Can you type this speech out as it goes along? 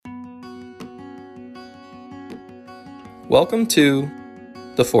Welcome to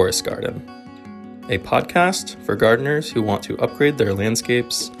The Forest Garden, a podcast for gardeners who want to upgrade their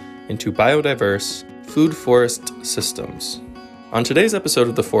landscapes into biodiverse food forest systems. On today's episode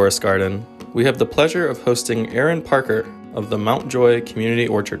of The Forest Garden, we have the pleasure of hosting Aaron Parker of the Mountjoy Community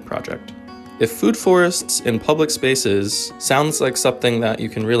Orchard Project. If food forests in public spaces sounds like something that you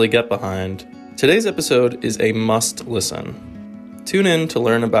can really get behind, today's episode is a must listen. Tune in to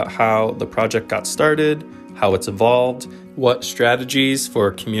learn about how the project got started, how it's evolved, what strategies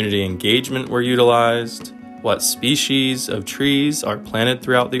for community engagement were utilized, what species of trees are planted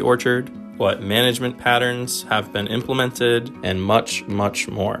throughout the orchard, what management patterns have been implemented, and much, much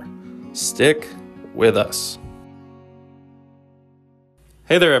more. Stick with us.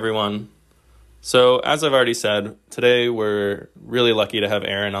 Hey there, everyone. So, as I've already said, today we're really lucky to have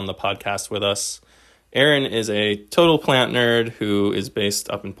Aaron on the podcast with us. Aaron is a total plant nerd who is based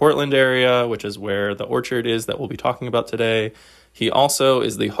up in Portland area, which is where the orchard is that we'll be talking about today. He also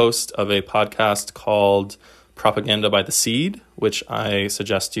is the host of a podcast called Propaganda by the Seed, which I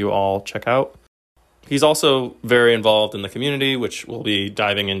suggest you all check out. He's also very involved in the community, which we'll be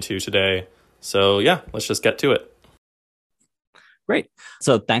diving into today. So yeah, let's just get to it. Great.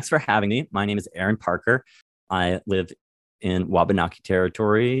 So thanks for having me. My name is Aaron Parker. I live in Wabanaki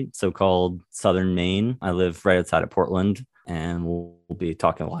territory, so-called Southern Maine. I live right outside of Portland, and we'll be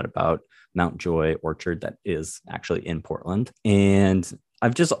talking a lot about Mountjoy Orchard that is actually in Portland. And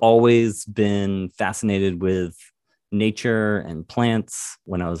I've just always been fascinated with nature and plants.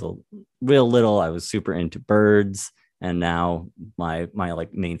 When I was real little, I was super into birds, and now my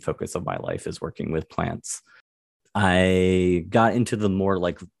main focus of my life is working with plants. I got into the more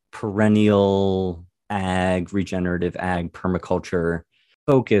perennial regenerative ag, permaculture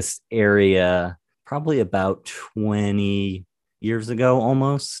focused area probably about 20 years ago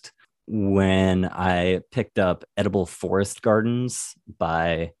almost, when I picked up Edible Forest Gardens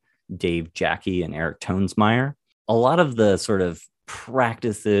by Dave Jacke and Eric Tonesmeyer. A lot of the sort of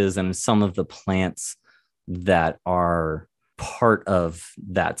practices and some of the plants that are part of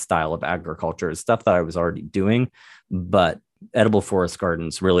that style of agriculture is stuff that I was already doing, but Edible Forest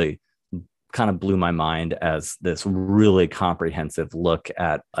Gardens really kind of blew my mind as this really comprehensive look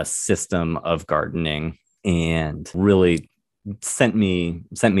at a system of gardening, and really sent me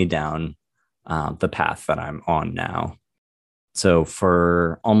down the path that I'm on now. So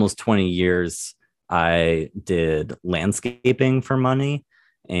for almost 20 years, I did landscaping for money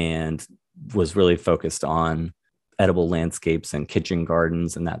and was really focused on edible landscapes and kitchen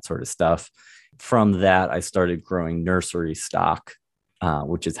gardens and that sort of stuff. From that, I started growing nursery stock,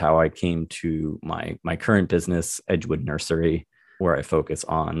 which is how I came to my current business, Edgewood Nursery, where I focus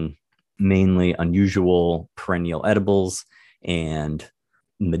on mainly unusual perennial edibles and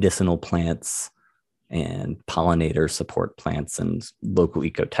medicinal plants and pollinator support plants and local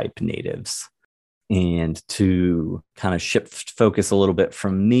ecotype natives. And to kind of shift focus a little bit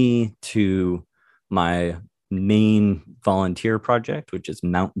from me to my main volunteer project, which is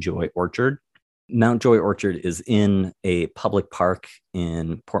Mountjoy Orchard. Mountjoy Orchard is in a public park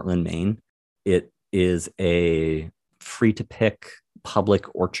in Portland, Maine. It is a free-to-pick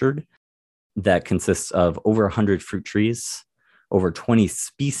public orchard that consists of over 100 fruit trees, over 20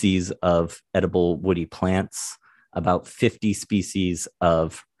 species of edible woody plants, about 50 species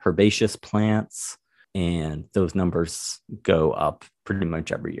of herbaceous plants, and those numbers go up pretty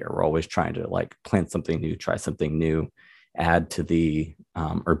much every year. We're always trying to plant something new, try something new, add to the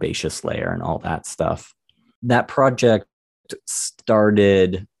herbaceous layer and all that stuff. That project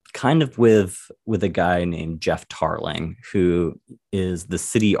started kind of with a guy named Jeff Tarling, who is the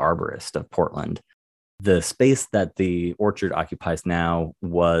city arborist of Portland. The space that the orchard occupies now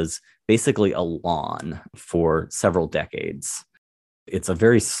was basically a lawn for several decades. It's a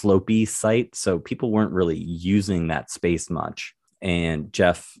very slopey site, so people weren't really using that space much. And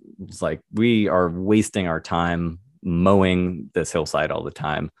Jeff was like, we are wasting our time mowing this hillside all the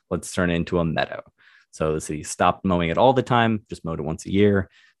time. Let's turn it into a meadow. So the city stopped mowing it all the time, just mowed it once a year.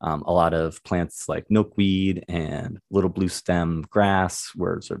 A lot of plants like milkweed and little blue stem grass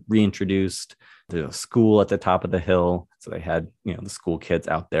were sort of reintroduced. There's a school at the top of the hill, so they had the school kids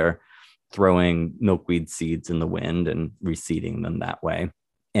out there throwing milkweed seeds in the wind and reseeding them that way.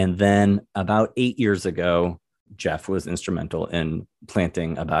 And then about 8 years ago, Jeff was instrumental in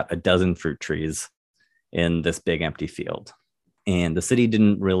planting about a dozen fruit trees in this big empty field. And the city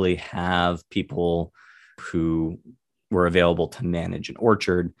didn't really have people who were available to manage an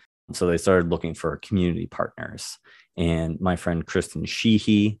orchard. So they started looking for community partners. And my friend Kristen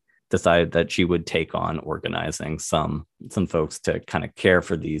Sheehy decided that she would take on organizing some folks to kind of care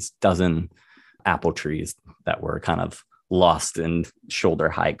for these dozen apple trees that were kind of lost in shoulder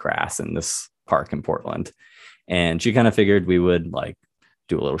high grass in this park in Portland. And she kind of figured we would like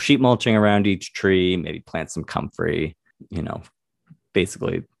do a little sheet mulching around each tree, maybe plant some comfrey,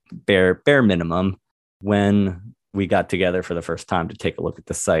 basically bare minimum. When we got together for the first time to take a look at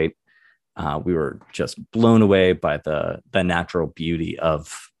the site, we were just blown away by the natural beauty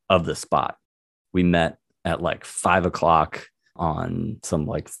of the spot. We met at like 5:00 on some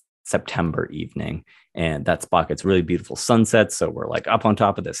like September evening, and that spot gets really beautiful sunsets. So we're like up on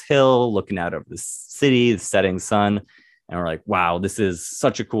top of this hill looking out over the city, the setting sun, and we're like, wow, this is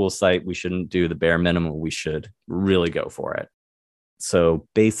such a cool site. We shouldn't do the bare minimum. We should really go for it. So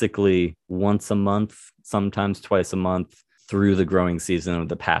basically once a month, sometimes twice a month through the growing season of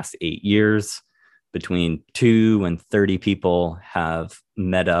the past 8 years, between 2 and 30 people have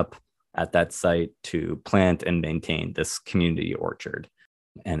met up at that site to plant and maintain this community orchard.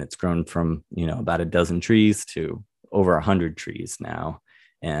 And it's grown from, about a dozen trees to over 100 trees now.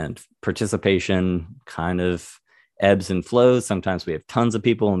 And participation kind of ebbs and flows. Sometimes we have tons of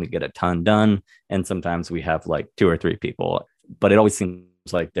people and we get a ton done. And sometimes we have like 2 or 3 people. But it always seems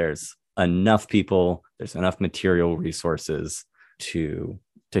like there's enough people, there's enough material resources to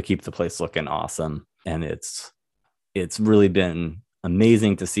keep the place looking awesome. And it's really been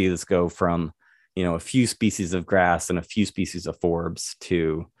amazing to see this go from, a few species of grass and a few species of forbs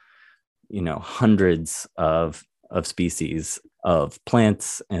to, hundreds of species of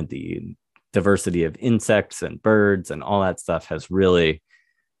plants, and the diversity of insects and birds and all that stuff has really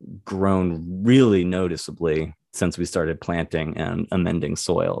grown really noticeably since we started planting and amending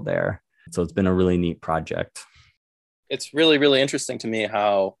soil there. So it's been a really neat project. It's really, really interesting to me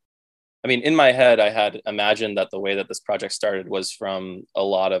how, in my head, I had imagined that the way that this project started was from a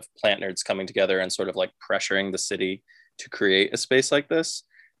lot of plant nerds coming together and sort of like pressuring the city to create a space like this.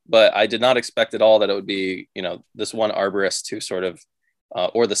 But I did not expect at all that it would be, this one arborist who sort of,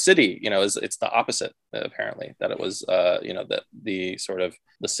 or the city, it's the opposite, apparently, that it was, that the sort of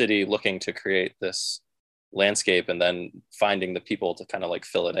the city looking to create this landscape and then finding the people to kind of like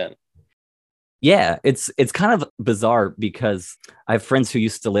fill it in. Yeah, it's kind of bizarre because I have friends who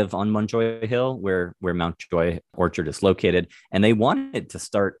used to live on Montjoy Hill, where Mountjoy Orchard is located, and they wanted to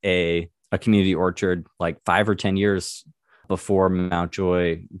start a community orchard like 5 or 10 years before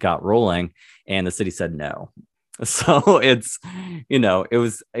Mountjoy got rolling, and the city said no. So it's, it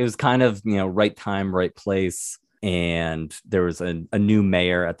was kind of, right time, right place. And there was a new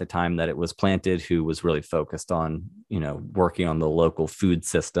mayor at the time that it was planted who was really focused on, working on the local food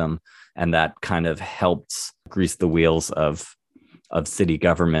system. And that kind of helped grease the wheels of city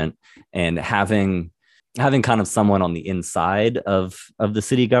government. And having kind of someone on the inside of the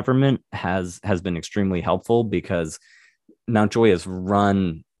city government has been extremely helpful, because Mountjoy is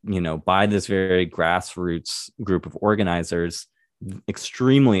run, by this very grassroots group of organizers,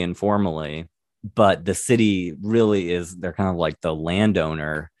 extremely informally. But the city really they're kind of like the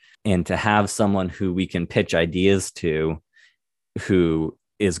landowner. And to have someone who we can pitch ideas to, who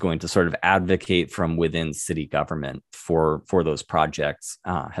is going to sort of advocate from within city government for those projects,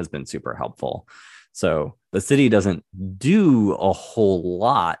 has been super helpful. So the city doesn't do a whole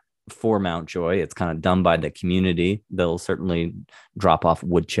lot for Mountjoy. It's kind of done by the community. They'll certainly drop off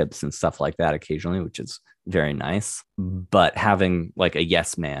wood chips and stuff like that occasionally, which is very nice. But having like a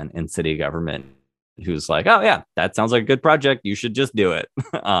yes man in city government who's like, oh yeah, that sounds like a good project, you should just do it,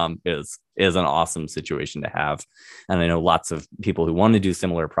 is an awesome situation to have. And I know lots of people who want to do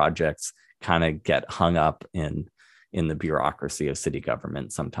similar projects kind of get hung up in the bureaucracy of city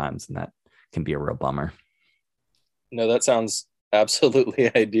government sometimes, and that can be a real bummer. No, that sounds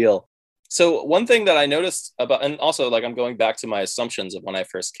absolutely ideal. So one thing that I noticed about, and also like I'm going back to my assumptions of when I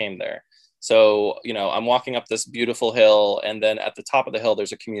first came there. So, I'm walking up this beautiful hill, and then at the top of the hill,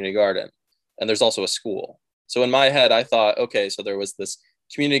 there's a community garden, and there's also a school. So in my head, I thought, okay, so there was this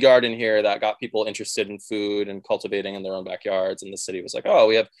community garden here that got people interested in food and cultivating in their own backyards. And the city was like, oh,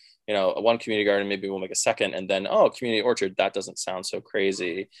 we have, one community garden, maybe we'll make a second. And then, oh, community orchard, that doesn't sound so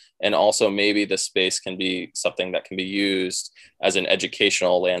crazy. And also maybe the space can be something that can be used as an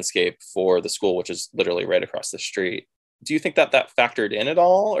educational landscape for the school, which is literally right across the street. Do you think that factored in at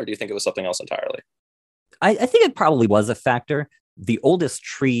all? Or do you think it was something else entirely? I think it probably was a factor. The oldest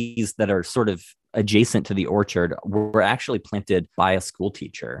trees that are sort of adjacent to the orchard were actually planted by a school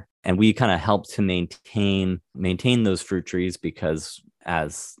teacher. And we kind of helped to maintain those fruit trees, because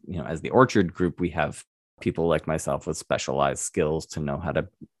as the orchard group, we have people like myself with specialized skills to know how to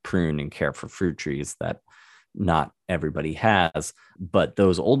prune and care for fruit trees that not everybody has. But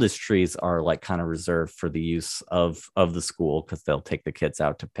those oldest trees are like kind of reserved for the use of the school, because they'll take the kids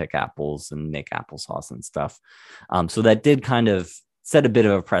out to pick apples and make applesauce and stuff. So that did kind of set a bit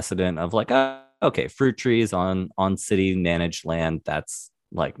of a precedent of like, okay, fruit trees on city managed land, that's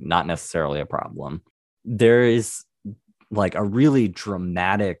like not necessarily a problem. There is like a really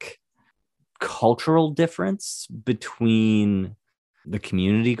dramatic cultural difference between the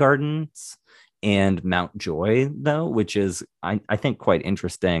community gardens and Mount Joy, though, which is, I think, quite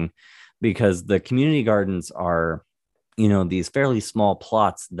interesting, because the community gardens are, these fairly small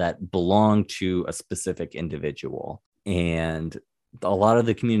plots that belong to a specific individual. And a lot of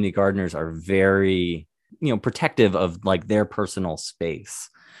the community gardeners are very, protective of like their personal space,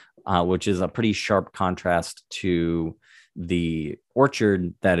 which is a pretty sharp contrast to the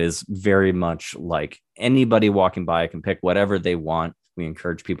orchard that is very much like anybody walking by can pick whatever they want. We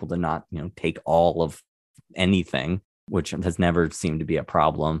encourage people to not, take all of anything, which has never seemed to be a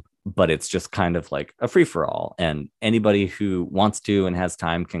problem, but it's just kind of like a free for all. And anybody who wants to and has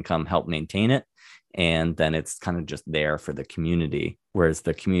time can come help maintain it. And then it's kind of just there for the community. Whereas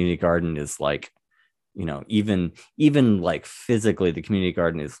the community garden is like, even like physically, the community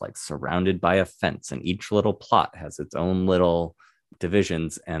garden is like surrounded by a fence, and each little plot has its own little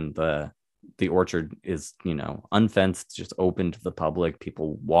divisions. And the orchard is, unfenced, just open to the public.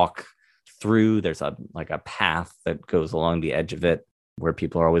 People walk through. There's a path that goes along the edge of it where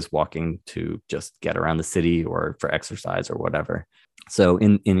people are always walking to just get around the city or for exercise or whatever. So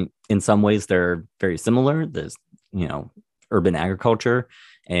in some ways they're very similar. There's, urban agriculture,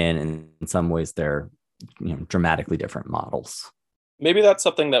 and in some ways they're, dramatically different models. Maybe that's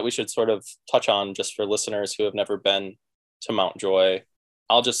something that we should sort of touch on just for listeners who have never been to Mount Joy.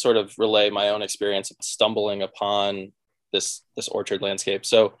 I'll just sort of relay my own experience of stumbling upon this orchard landscape.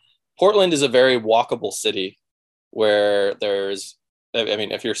 So Portland is a very walkable city where there's,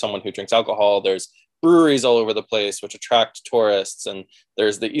 if you're someone who drinks alcohol, there's breweries all over the place, which attract tourists. And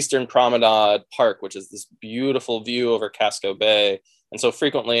there's the Eastern Promenade Park, which is this beautiful view over Casco Bay. And so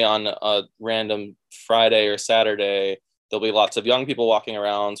frequently on a random Friday or Saturday, there'll be lots of young people walking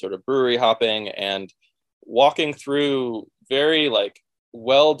around, sort of brewery hopping and walking through very like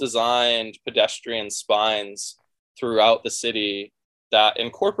well-designed pedestrian spines throughout the city that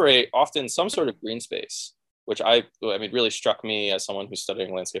incorporate often some sort of green space, which really struck me as someone who's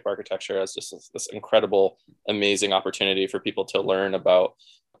studying landscape architecture as just this incredible, amazing opportunity for people to learn about,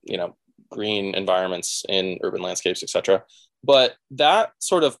 green environments in urban landscapes, etc. But that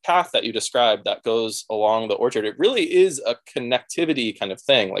sort of path that you described that goes along the orchard, it really is a connectivity kind of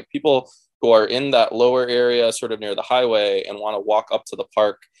thing. Like people who are in that lower area, sort of near the highway, and want to walk up to the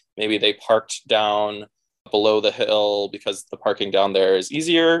park, maybe they parked down below the hill because the parking down there is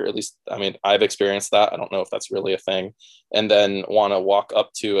easier. At least, I've experienced that. I don't know if that's really a thing. And then want to walk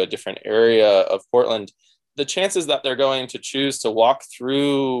up to a different area of Portland. The chances that they're going to choose to walk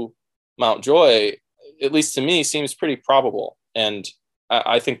through Mount Joy, at least to me, seems pretty probable. And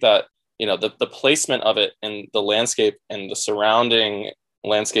I think that, the placement of it in the landscape and the surrounding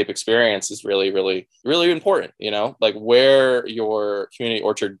landscape experience is really, really, really important. Like where your community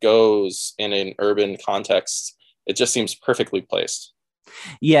orchard goes in an urban context, it just seems perfectly placed.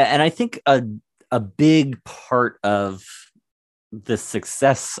 Yeah. And I think a big part of the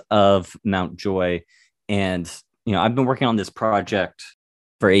success of Mount Joy, and, I've been working on this project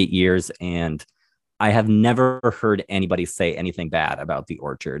for 8 years, and I have never heard anybody say anything bad about the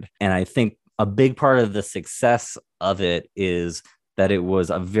orchard. And I think a big part of the success of it is that it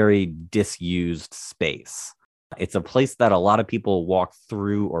was a very disused space. It's a place that a lot of people walk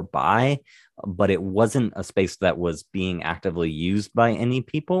through or by, but it wasn't a space that was being actively used by any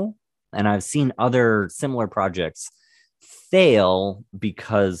people. And I've seen other similar projects fail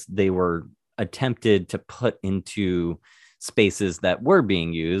because they were attempted to put into spaces that were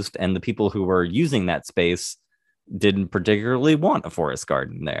being used, and the people who were using that space didn't particularly want a forest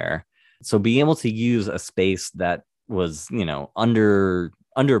garden there. So being able to use a space that was,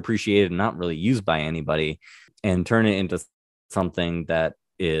 underappreciated and not really used by anybody, and turn it into something that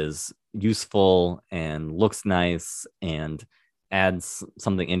is useful and looks nice and adds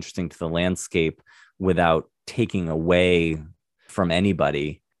something interesting to the landscape without taking away from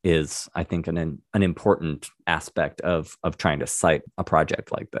anybody is, I think, an important aspect of trying to cite a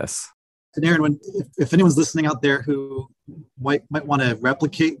project like this. And Aaron, if anyone's listening out there who might want to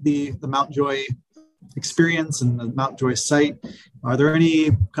replicate the Mount Joy experience and the Mount Joy site, are there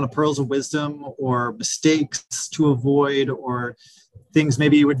any kind of pearls of wisdom or mistakes to avoid, or things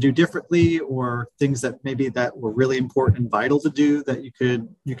maybe you would do differently, or things that maybe that were really important and vital to do that you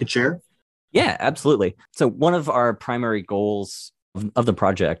could share? Yeah, absolutely. So one of our primary goals of the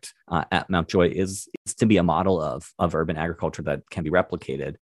project at Mountjoy is to be a model of urban agriculture that can be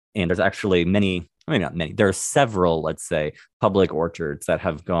replicated. And there's actually not many, there are several, let's say, public orchards that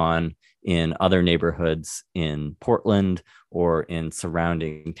have gone in other neighborhoods in Portland or in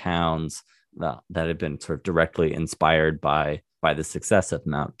surrounding towns that have been sort of directly inspired by the success of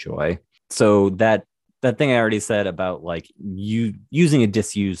Mountjoy. So that thing I already said about like you using a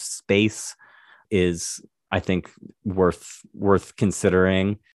disused space is, I think, worth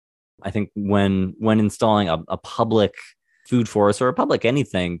considering. I think when installing a public food forest or a public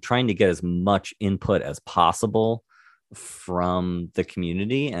anything, trying to get as much input as possible from the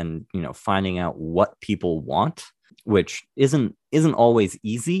community and, finding out what people want, which isn't always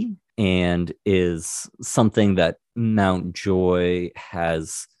easy and is something that Mountjoy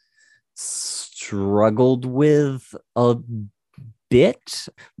has struggled with a bit,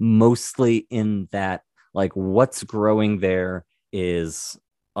 mostly in that like what's growing there is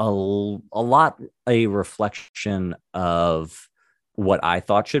a lot a reflection of what I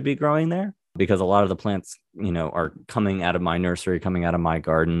thought should be growing there, because a lot of the plants, are coming out of my nursery, coming out of my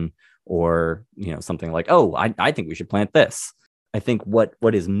garden, or, something like, oh, I think we should plant this. I think what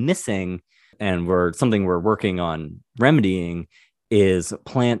is missing, and something we're working on remedying, is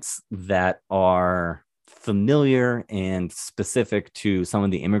plants that are familiar and specific to some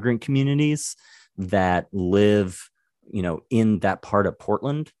of the immigrant communities that live, in that part of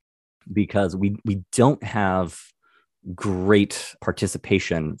Portland, because we don't have great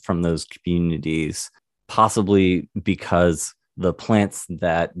participation from those communities, possibly because the plants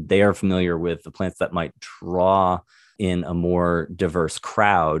that they are familiar with, the plants that might draw in a more diverse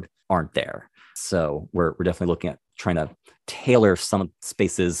crowd, aren't there. So we're definitely looking at trying to tailor some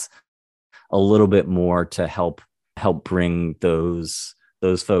spaces a little bit more to help bring those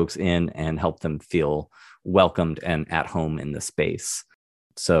folks in and help them feel welcomed and at home in the space.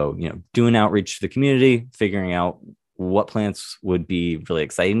 So, doing outreach to the community, figuring out what plants would be really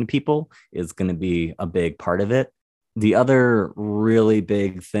exciting to people is going to be a big part of it. The other really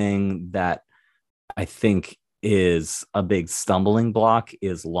big thing that I think is a big stumbling block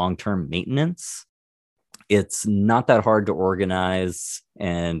is long-term maintenance. It's not that hard to organize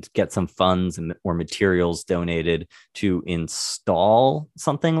and get some funds or materials donated to install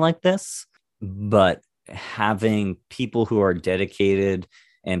something like this. But having people who are dedicated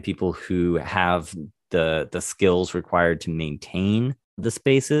and people who have the skills required to maintain the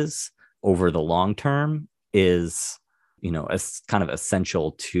spaces over the long term is, as kind of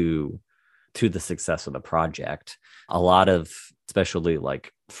essential to the success of the project. A lot of, especially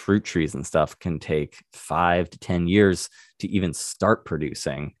like fruit trees and stuff, can take 5 to 10 years to even start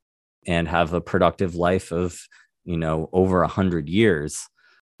producing and have a productive life of, over 100 years.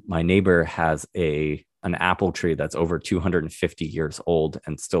 My neighbor has an apple tree that's over 250 years old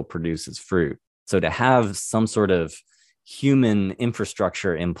and still produces fruit. So to have some sort of human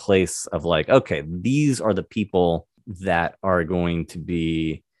infrastructure in place of like, okay, these are the people that are going to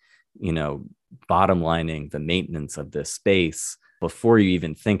be, bottom lining the maintenance of this space before you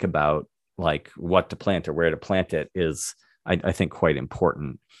even think about like what to plant or where to plant it is, I think, quite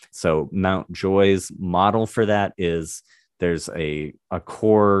important. So Mountjoy's model for that is there's a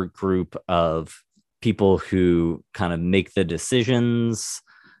core group of people who kind of make the decisions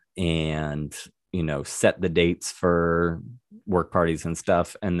and, set the dates for work parties and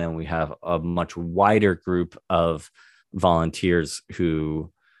stuff. And then we have a much wider group of volunteers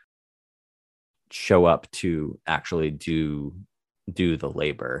who show up to actually do the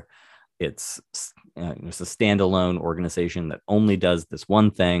labor. It's a standalone organization that only does this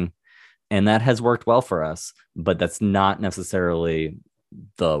one thing, and that has worked well for us, but that's not necessarily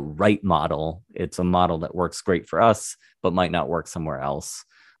the right model. It's a model that works great for us, but might not work somewhere else.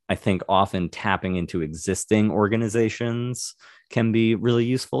 I think often tapping into existing organizations can be really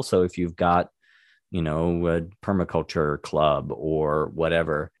useful. So if you've got, a permaculture club or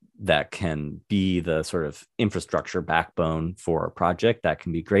whatever that can be the sort of infrastructure backbone for a project, that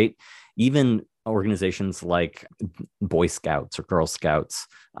can be great. Even organizations like Boy Scouts or Girl Scouts,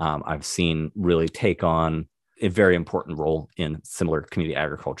 I've seen really take on a very important role in similar community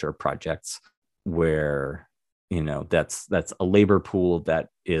agriculture projects where, that's a labor pool that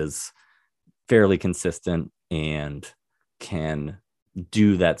is fairly consistent and can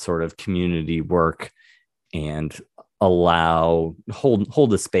do that sort of community work and hold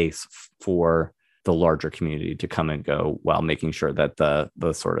a space for the larger community to come and go while making sure that the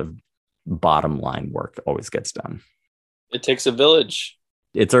sort of bottom line work always gets done. It takes a village.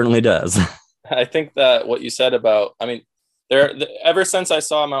 It certainly does. I think that what you said about, Ever since I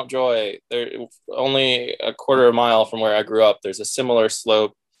saw Mount Joy, there only a quarter of a mile from where I grew up, there's a similar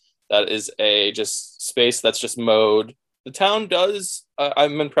slope that is a just space that's just mowed. The town does,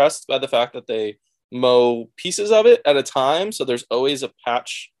 I'm impressed by the fact that they mow pieces of it at a time. So there's always a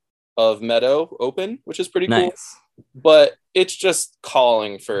patch of meadow open, which is pretty cool. Nice. But it's just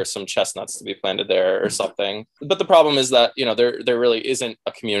calling for some chestnuts to be planted there or something. But the problem is that, there really isn't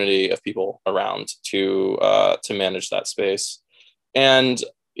a community of people around to manage that space. And,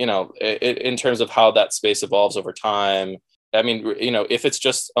 in terms of how that space evolves over time, I mean, if it's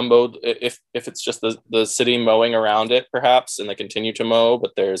just a mowed, if it's just the city mowing around it, perhaps, and they continue to mow,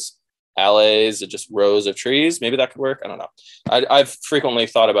 but there's alleys and just rows of trees, maybe that could work. I don't know. I've frequently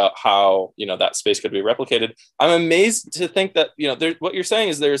thought about how, that space could be replicated. I'm amazed to think that, what you're saying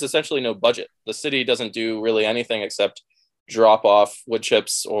is there's essentially no budget. The city doesn't do really anything except drop off wood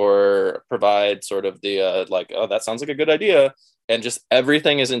chips or provide sort of the oh, that sounds like a good idea. And just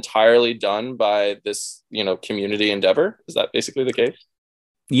everything is entirely done by this, community endeavor. Is that basically the case?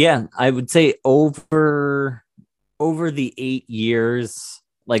 Yeah, I would say over the 8 years,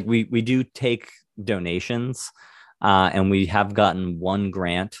 like we do take donations, and we have gotten one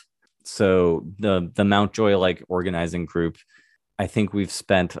grant. So the Mount Joy organizing group, I think we've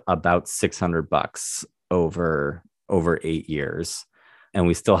spent about $600 over 8 years, and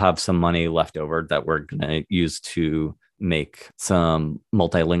we still have some money left over that we're going to use to make some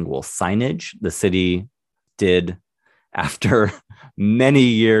multilingual signage. The city did, after many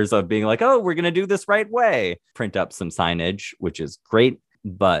years of being like, oh, we're going to do this right way, print up some signage, which is great.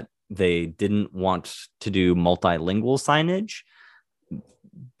 But they didn't want to do multilingual signage,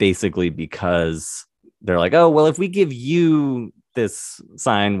 basically because they're like, oh, well, if we give you this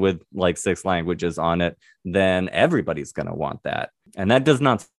sign with 6 languages on it, then everybody's going to want that. And that does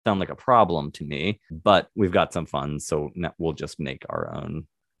not sound like a problem to me, but we've got some funds, so we'll just make our own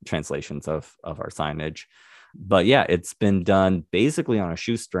translations of our signage. But yeah, it's been done basically on a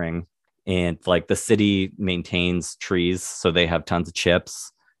shoestring. And the city maintains trees, so they have tons of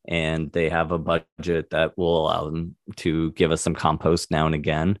chips, and they have a budget that will allow them to give us some compost now and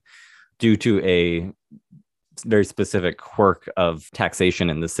again. Due to a very specific quirk of taxation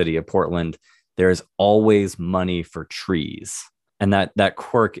in the city of Portland, there's always money for trees. And that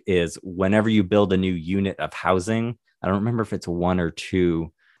quirk is whenever you build a new unit of housing, I don't remember if it's 1 or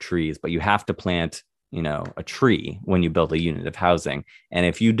 2 trees, but you have to plant a tree when you build a unit of housing. And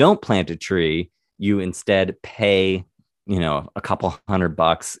if you don't plant a tree, you instead pay, a couple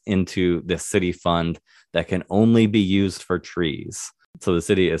 $100 into the city fund that can only be used for trees. So the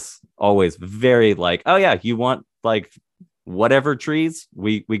city is always very oh yeah, you want whatever trees,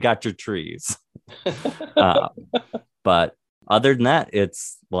 we got your trees. But other than that,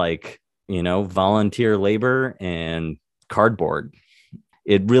 it's volunteer labor and cardboard.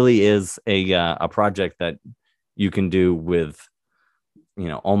 It really is a project that you can do with,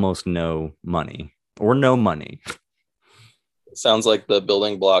 almost no money or no money. Sounds like the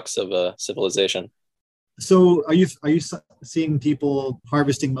building blocks of a civilization. So are you seeing people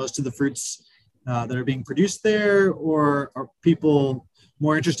harvesting most of the fruits that are being produced there, or are people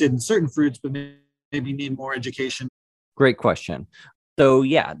more interested in certain fruits but maybe need more education? Great question. So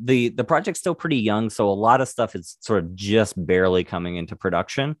yeah, the project's still pretty young, so a lot of stuff is sort of just barely coming into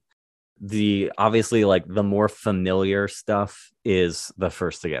production. Obviously the more familiar stuff is the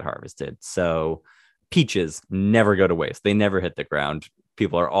first to get harvested. So peaches never go to waste. They never hit the ground.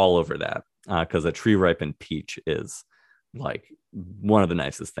 People are all over that because a tree ripened peach is one of the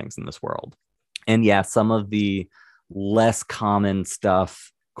nicest things in this world. And yeah, some of the less common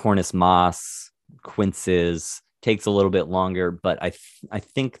stuff, Cornus moss, quinces, takes a little bit longer, but I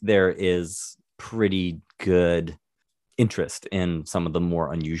think there is pretty good interest in some of the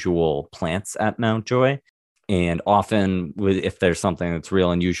more unusual plants at Mount Joy. And often if there's something that's real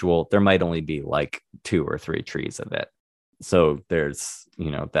unusual, there might only be 2 or 3 trees of it. So there's,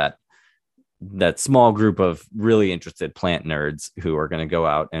 that small group of really interested plant nerds who are going to go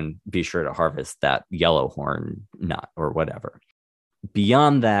out and be sure to harvest that yellow horn nut or whatever.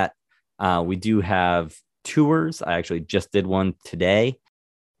 Beyond that, we do have tours. I actually just did one today.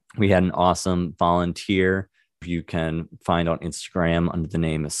 We had an awesome volunteer you can find on Instagram under the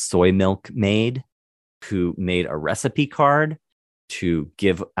name of Soy Milk Maid, who made a recipe card to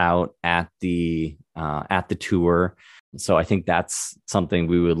give out at the tour. So I think that's something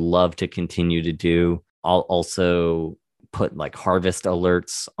we would love to continue to do. I'll also put harvest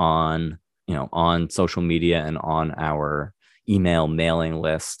alerts on social media and on our email mailing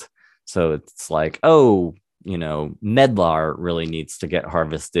list. So it's oh, medlar really needs to get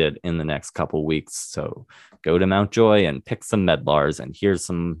harvested in the next couple weeks. So go to Mount Joy and pick some medlars, and here's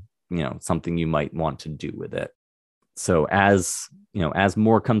some, something you might want to do with it. So as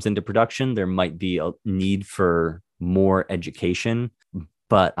more comes into production, there might be a need for more education,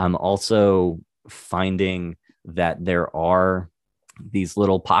 but I'm also finding that there are these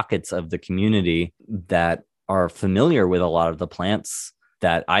little pockets of the community that are familiar with a lot of the plants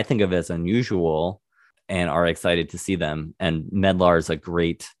that I think of as unusual and are excited to see them. And medlar is a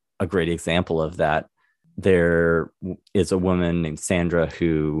great example of that. There is a woman named Sandra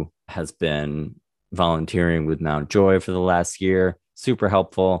who has been volunteering with Mount Joy for the last year, super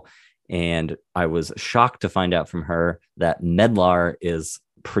helpful. And I was shocked to find out from her that medlar is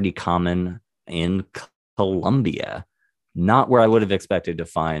pretty common in Colombia, not where I would have expected to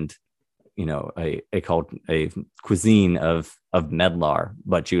find, a cuisine of medlar,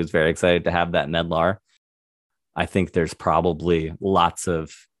 but she was very excited to have that medlar. I think there's probably lots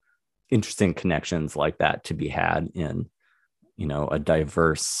of interesting connections like that to be had in, a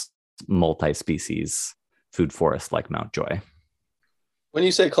diverse multi-species food forest like Mount Joy. When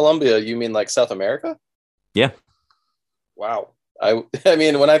you say Colombia, you mean like South America? Yeah. Wow. I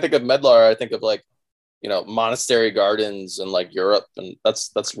mean, when I think of medlar, I think of like, monastery gardens and like Europe, and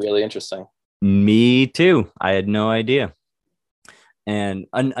that's really interesting. Me too. I had no idea. And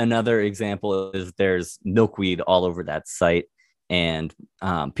another example is there's milkweed all over that site, and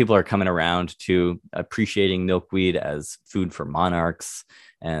people are coming around to appreciating milkweed as food for monarchs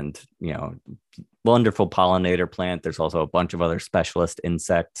and, wonderful pollinator plant. There's also a bunch of other specialist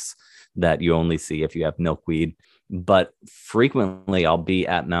insects that you only see if you have milkweed. But frequently I'll be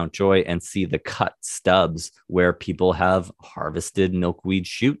at Mount Joy and see the cut stubs where people have harvested milkweed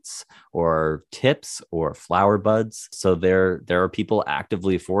shoots or tips or flower buds. So there are people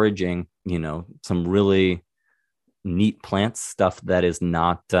actively foraging, some really neat plant stuff that is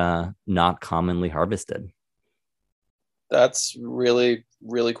not commonly harvested. That's really,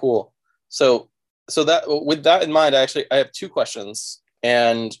 really cool. So that, with that in mind, I have two questions.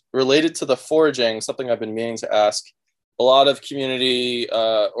 And related to the foraging, something I've been meaning to ask, a lot of community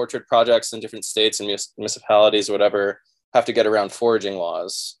orchard projects in different states and municipalities or whatever have to get around foraging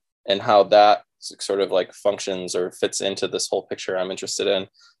laws, and how that sort of like functions or fits into this whole picture I'm interested in.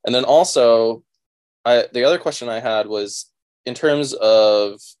 And then also, the other question I had was in terms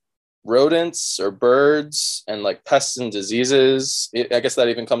of rodents or birds and like pests and diseases. I guess that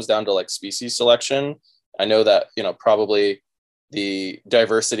even comes down to like species selection. I know that, probably the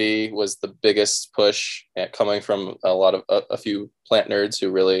diversity was the biggest push coming from a few plant nerds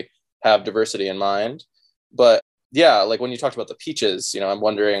who really have diversity in mind. But yeah, like when you talked about the peaches, I'm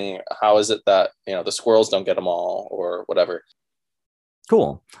wondering how is it that, the squirrels don't get them all or whatever.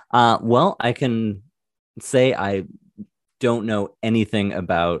 Cool. Well, I can say I don't know anything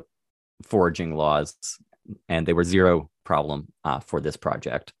about foraging laws, and they were zero problem for this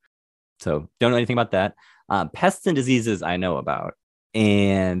project. So don't know anything about that. Pests and diseases I know about,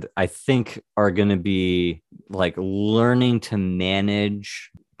 and I think are going to be like learning to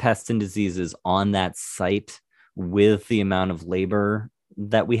manage pests and diseases on that site with the amount of labor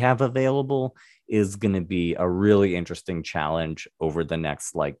that we have available is going to be a really interesting challenge over the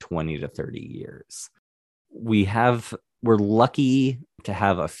next like 20 to 30 years. We're lucky to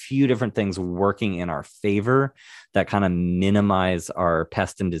have a few different things working in our favor that kind of minimize our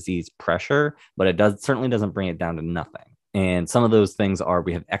pest and disease pressure, but it certainly doesn't bring it down to nothing. And some of those things are,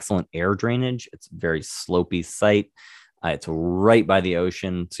 we have excellent air drainage. It's a very slopey site. It's right by the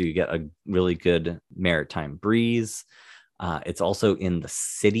ocean, so you get a really good maritime breeze. It's also in the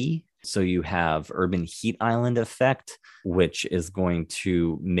city, so you have urban heat island effect, which is going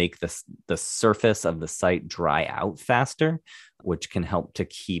to make the surface of the site dry out faster, which can help to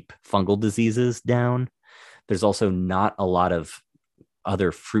keep fungal diseases down. There's also not a lot of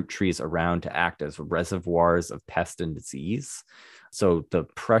other fruit trees around to act as reservoirs of pest and disease. So the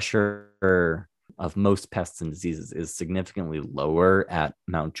pressure of most pests and diseases is significantly lower at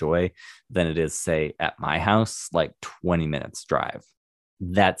Mount Joy than it is, say, at my house, like 20 minutes drive.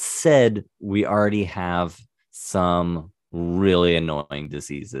 That said, we already have some really annoying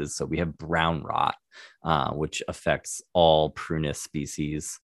diseases. So we have brown rot, which affects all prunus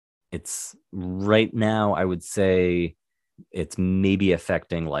species. It's right now, I would say it's maybe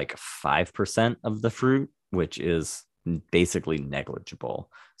affecting like 5% of the fruit, which is basically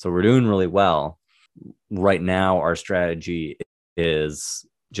negligible. So we're doing really well. Right now, our strategy is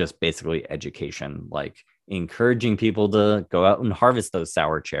just basically education, like encouraging people to go out and harvest those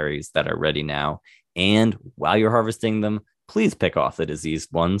sour cherries that are ready now. And while you're harvesting them, please pick off the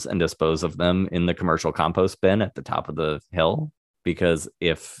diseased ones and dispose of them in the commercial compost bin at the top of the hill. Because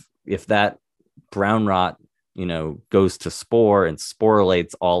if that brown rot, goes to spore and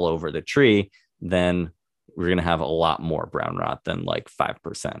sporulates all over the tree, then we're going to have a lot more brown rot than like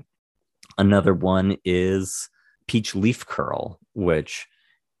 5%. Another one is peach leaf curl, which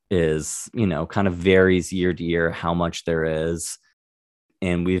is, kind of varies year to year how much there is.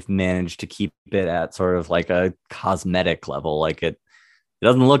 And we've managed to keep it at sort of like a cosmetic level. Like it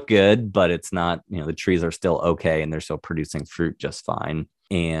doesn't look good, but it's not, the trees are still okay and they're still producing fruit just fine.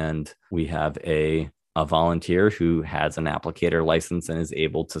 And we have a volunteer who has an applicator license and is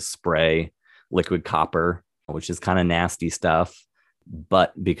able to spray liquid copper, which is kind of nasty stuff.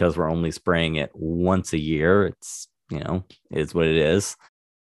 But because we're only spraying it once a year, it's, is what it is.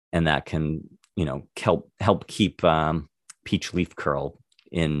 And that can, help keep peach leaf curl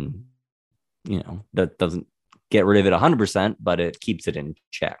in, that doesn't get rid of it 100%, but it keeps it in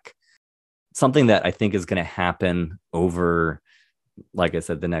check. Something that I think is going to happen over, like I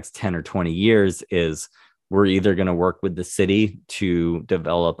said, the next 10 or 20 years is we're either going to work with the city to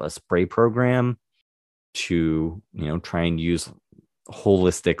develop a spray program to, try and use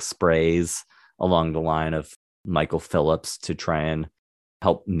holistic sprays along the line of Michael Phillips to try and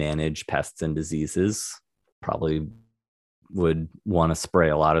help manage pests and diseases. Probably would want to spray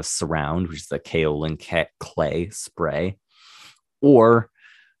a lot of Surround, which is a kaolin clay spray. Or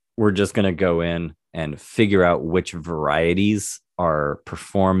we're just going to go in and figure out which varieties are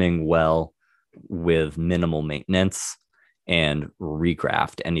performing well with minimal maintenance and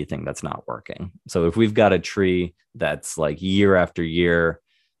regraft anything that's not working. So if we've got a tree that's like year after year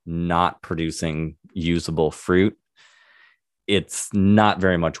not producing usable fruit, it's not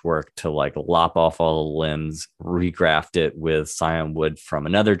very much work to like lop off all the limbs, regraft it with scion wood from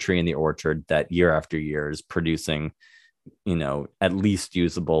another tree in the orchard that year after year is producing, at least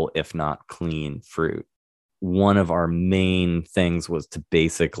usable, if not clean fruit. One of our main things was to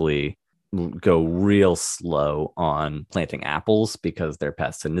basically go real slow on planting apples because their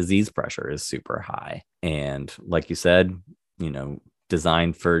pest and disease pressure is super high. And like you said,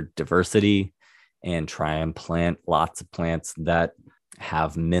 designed for diversity, and try and plant lots of plants that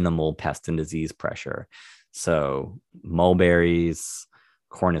have minimal pest and disease pressure. So mulberries,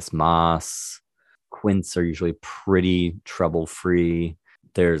 Cornus moss, quince are usually pretty trouble-free.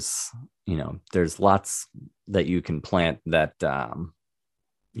 There's lots that you can plant that,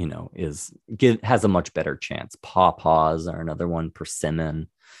 has a much better chance. Pawpaws are another one, persimmon.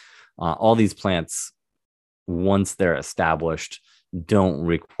 All these plants, once they're established, don't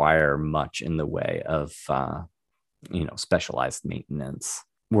require much in the way of, specialized maintenance.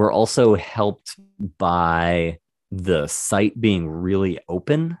 We're also helped by the site being really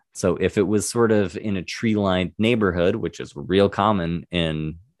open. So if it was sort of in a tree-lined neighborhood, which is real common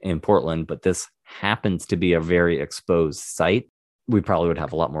in Portland, but this happens to be a very exposed site, we probably would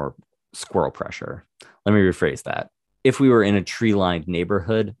have a lot more squirrel pressure. Let me rephrase that. If we were in a tree-lined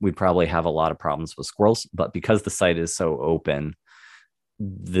neighborhood, we'd probably have a lot of problems with squirrels, but because the site is so open,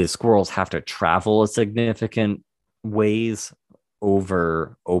 the squirrels have to travel a significant ways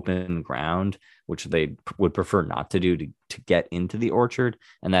over open ground, which they would prefer not to do to get into the orchard.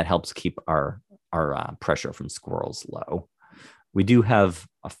 And that helps keep our pressure from squirrels low. We do have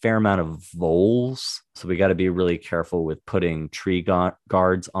a fair amount of voles, so we got to be really careful with putting tree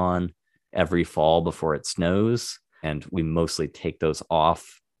guards on every fall before it snows. And we mostly take those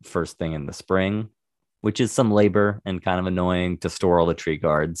off first thing in the spring, which is some labor and kind of annoying to store all the tree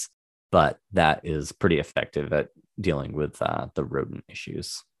guards, but that is pretty effective at dealing with the rodent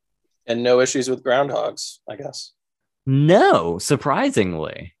issues. And no issues with groundhogs, I guess. No,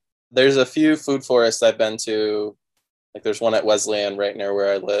 surprisingly. There's a few food forests I've been to. Like there's one at Wesleyan right near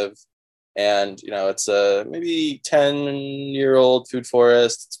where I live. And, it's a maybe 10-year-old food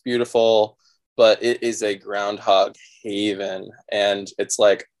forest. It's beautiful, but it is a groundhog haven. And it's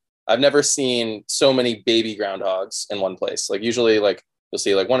like, I've never seen so many baby groundhogs in one place. Like usually like you'll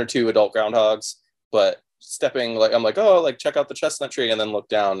see like 1 or 2 adult groundhogs, but stepping like, I'm like, oh, like check out the chestnut tree, and then look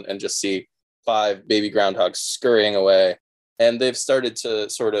down and just see 5 baby groundhogs scurrying away. And they've started to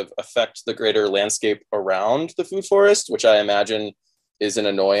sort of affect the greater landscape around the food forest, which I imagine is an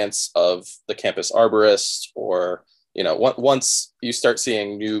annoyance of the campus arborist, or, once you start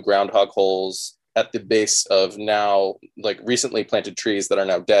seeing new groundhog holes at the base of now like recently planted trees that are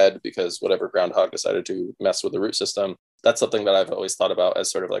now dead because whatever groundhog decided to mess with the root system. That's something that I've always thought about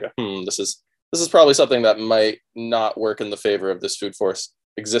as sort of like this is probably something that might not work in the favor of this food forest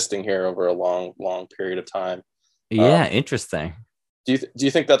existing here over a long period of time. Yeah, interesting. Do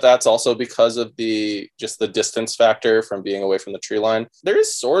you think that that's also because of just the distance factor from being away from the tree line? There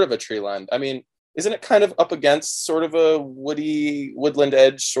is sort of a tree line. I mean, isn't it kind of up against sort of a woodland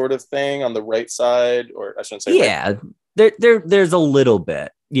edge sort of thing on the right side? Or I shouldn't say yeah, right. there's a little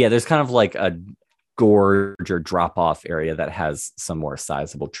bit. Yeah, there's kind of like a gorge or drop off area that has some more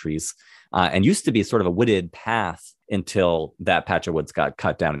sizable trees, and used to be sort of a wooded path until that patch of woods got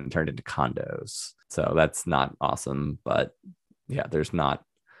cut down and turned into condos. So that's not awesome, but yeah, there's not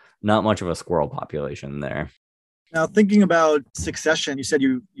much of a squirrel population there. Now, thinking about succession, you said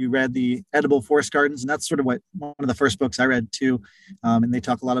you read the Edible Forest Gardens, and that's sort of what one of the first books I read too. And they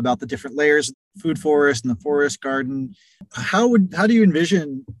talk a lot about the different layers, food forest and the forest garden. How do you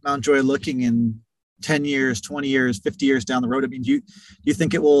envision Mount Joy looking in 10 years, 20 years, 50 years down the road? I mean, do you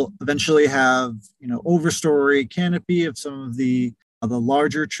think it will eventually have, overstory canopy of some of the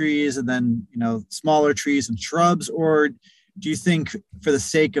larger trees, and then, smaller trees and shrubs? Or do you think for the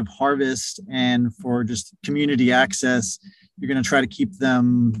sake of harvest and for just community access, you're going to try to keep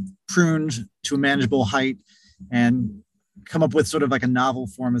them pruned to a manageable height and come up with sort of like a novel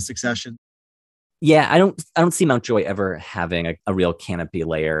form of succession? Yeah, I don't see Mount Joy ever having a real canopy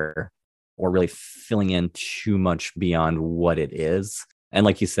layer or really filling in too much beyond what it is. And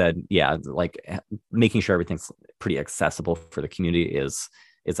like you said, yeah, like making sure everything's pretty accessible for the community is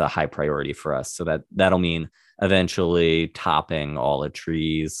a high priority for us. So that'll mean eventually topping all the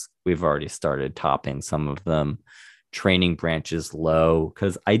trees. We've already started topping some of them, training branches low,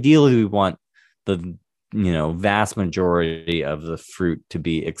 because ideally we want the vast majority of the fruit to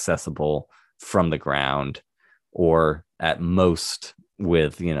be accessible from the ground, or at most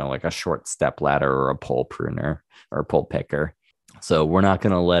with like a short step ladder or a pole pruner or a pole picker. So we're not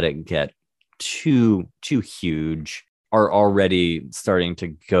going to let it get too huge. Are already starting to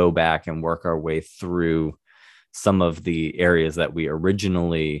go back and work our way through some of the areas that we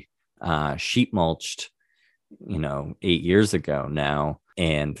originally sheet mulched 8 years ago now,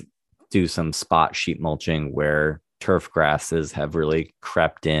 and do some spot sheet mulching where turf grasses have really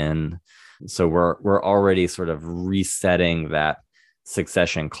crept in. So we're already sort of resetting that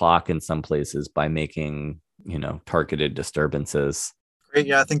succession clock in some places by making targeted disturbances. Great.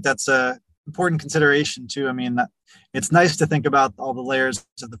 Yeah, I think that's a important consideration too. I mean, it's nice to think about all the layers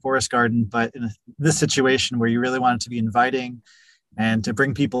of the forest garden, but in this situation where you really want it to be inviting and to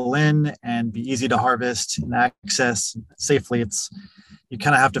bring people in and be easy to harvest and access safely, you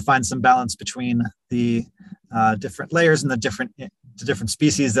kind of have to find some balance between the different layers and the different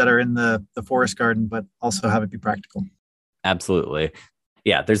species that are in the forest garden, but also have it be practical. Absolutely.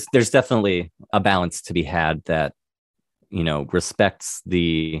 Yeah, there's definitely a balance to be had that respects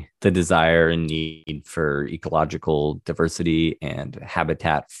the desire and need for ecological diversity and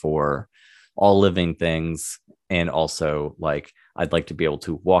habitat for all living things. And also, like, I'd like to be able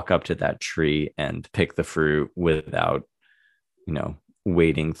to walk up to that tree and pick the fruit without,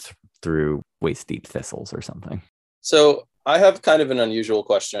 wading through waist deep thistles or something. So I have kind of an unusual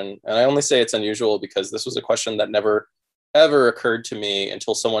question, and I only say it's unusual because this was a question that never ever occurred to me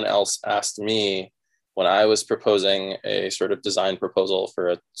until someone else asked me when I was proposing a sort of design proposal for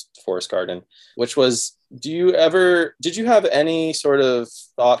a forest garden, which was, did you have any sort of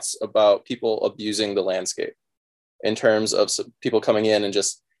thoughts about people abusing the landscape in terms of people coming in and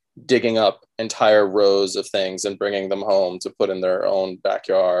just digging up entire rows of things and bringing them home to put in their own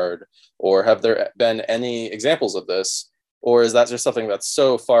backyard? Or have there been any examples of this? Or is that just something that's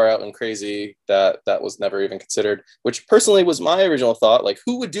so far out and crazy that was never even considered? Which personally was my original thought, like,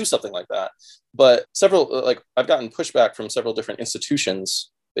 who would do something like that? But I've gotten pushback from several different institutions,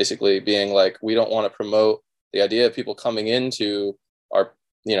 basically being like, we don't want to promote the idea of people coming into our,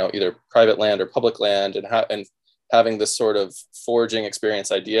 either private land or public land and having this sort of foraging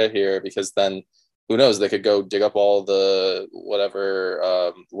experience idea here, because then who knows, they could go dig up all the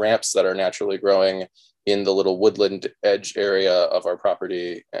whatever ramps that are naturally growing in the little woodland edge area of our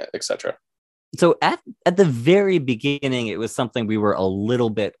property, etc. So at the very beginning, it was something we were a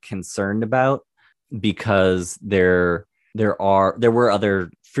little bit concerned about, because there were other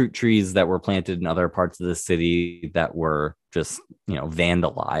fruit trees that were planted in other parts of the city that were just,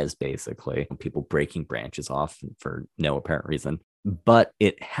 vandalized, basically, people breaking branches off for no apparent reason. But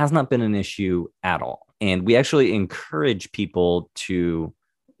it has not been an issue at all. And we actually encourage people to,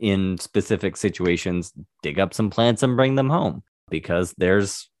 in specific situations, dig up some plants and bring them home, because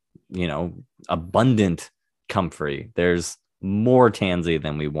there's, abundant comfrey. There's more tansy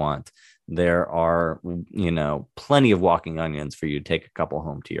than we want. There are, plenty of walking onions for you to take a couple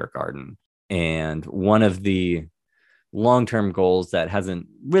home to your garden. And one of the long-term goals that hasn't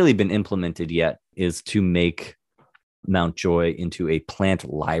really been implemented yet is to make Mountjoy into a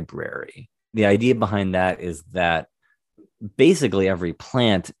plant library. The idea behind that is that basically every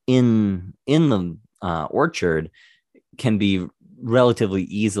plant in the orchard can be relatively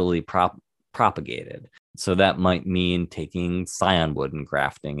easily propagated. So that might mean taking scion wood and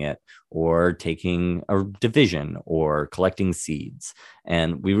grafting it, or taking a division, or collecting seeds.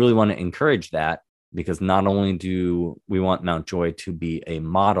 And we really want to encourage that, because not only do we want Mountjoy to be a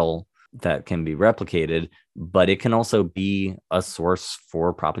model that can be replicated, but it can also be a source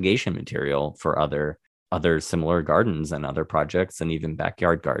for propagation material for other similar gardens and other projects, and even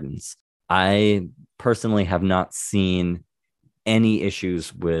backyard gardens. I personally have not seen any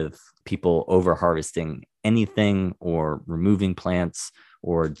issues with people over harvesting anything, or removing plants,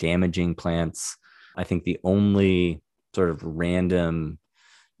 or damaging plants. I think the only sort of random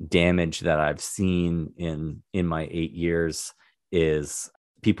damage that I've seen in my 8 years is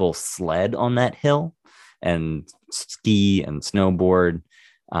people sled on that hill and ski and snowboard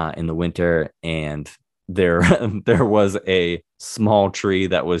in the winter. And there was a small tree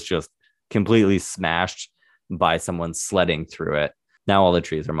that was just completely smashed by someone sledding through it. Now all the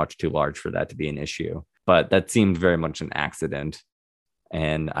trees are much too large for that to be an issue, but that seemed very much an accident.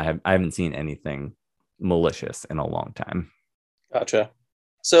 And I haven't seen anything malicious in a long time. Gotcha.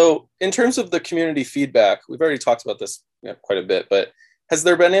 So in terms of the community feedback, we've already talked about this quite a bit, but has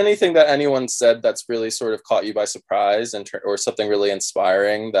there been anything that anyone said that's really sort of caught you by surprise, or something really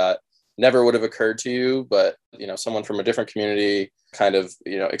inspiring that never would have occurred to you, but someone from a different community kind of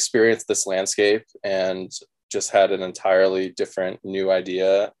experienced this landscape and just had an entirely different new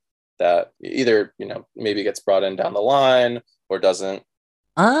idea that either maybe gets brought in down the line or doesn't?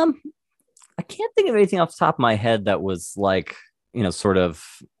 I can't think of anything off the top of my head that was like sort of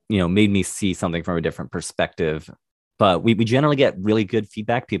made me see something from a different perspective. But we generally get really good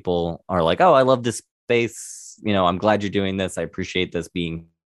feedback. People are like, oh, I love this space. I'm glad you're doing this. I appreciate this being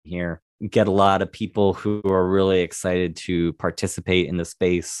here. We get a lot of people who are really excited to participate in the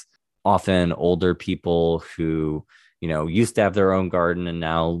space. Often older people who, used to have their own garden and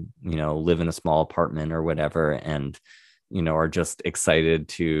now, live in a small apartment or whatever, and, are just excited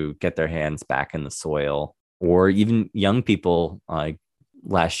to get their hands back in the soil. Or even young people. Like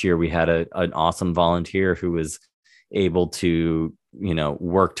last year, we had an awesome volunteer who was able to,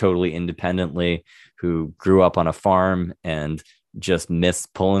 work totally independently, who grew up on a farm and just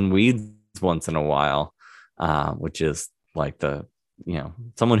missed pulling weeds once in a while, which is like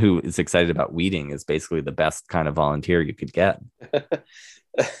someone who is excited about weeding is basically the best kind of volunteer you could get.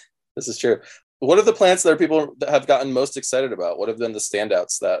 This is true. What are the plants that people that have gotten most excited about? What have been the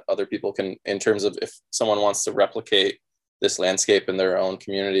standouts that other people can, in terms of if someone wants to replicate this landscape in their own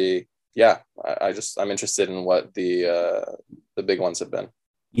community? Yeah, I'm interested in what the big ones have been.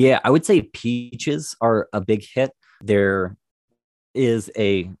 Yeah, I would say peaches are a big hit. There is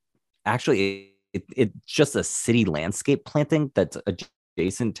it's just a city landscape planting that's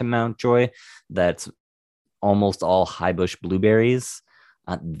adjacent to Mountjoy. That's almost all high bush blueberries.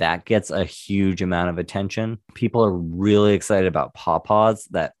 That gets a huge amount of attention. People are really excited about pawpaws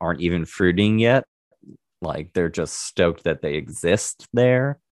that aren't even fruiting yet. Like they're just stoked that they exist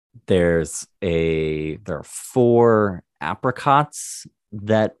there. There are 4 apricots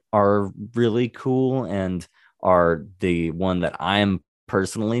that are really cool and are the one that I'm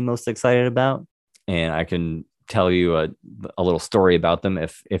personally most excited about. And I can tell you a little story about them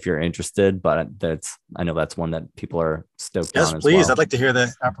if you're interested, but I know that's one that people are stoked on. Yes, please. I'd like to hear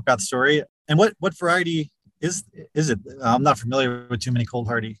the apricot story. And what variety is it? I'm not familiar with too many cold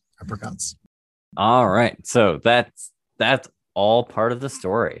hardy apricots. All right. So that's all part of the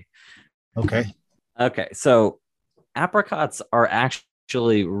story. Okay. So apricots are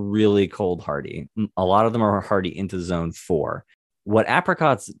actually really cold hardy. A lot of them are hardy into zone 4. What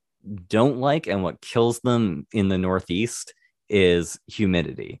apricots don't like and what kills them in the Northeast is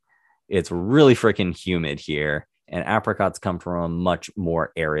humidity. It's really freaking humid here, and apricots come from a much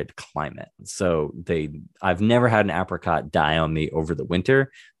more arid climate. So I've never had an apricot die on me over the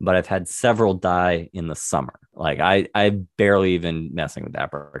winter, but I've had several die in the summer. Like I barely even messing with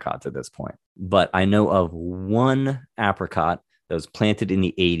apricots at this point. But I know of one apricot that was planted in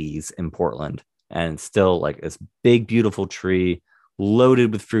the 80s in Portland, and still like this big, beautiful tree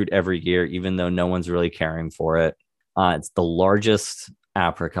loaded with fruit every year, even though no one's really caring for it. It's the largest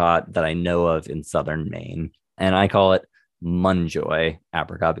apricot that I know of in southern Maine, and I call it Munjoy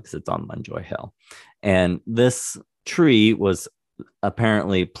apricot because it's on Munjoy Hill. And this tree was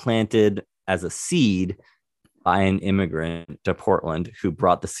apparently planted as a seed by an immigrant to Portland who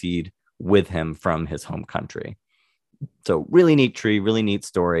brought the seed with him from his home country. So really neat tree, really neat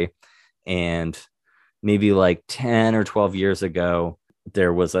story. And maybe like 10 or 12 years ago,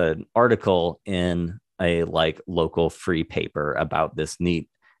 there was an article in a like local free paper about this neat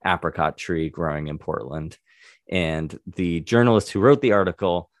apricot tree growing in Portland. And the journalist who wrote the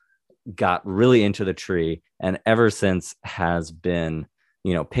article got really into the tree, and ever since has been,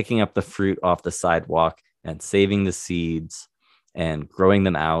 picking up the fruit off the sidewalk and saving the seeds and growing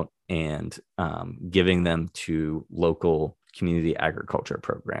them out and giving them to local community agriculture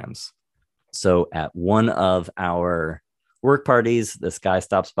programs. So at one of our work parties, this guy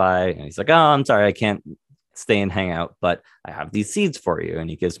stops by and he's like, "Oh, I'm sorry, I can't stay and hang out, but I have these seeds for you." And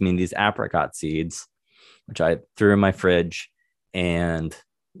he gives me these apricot seeds, which I threw in my fridge. And,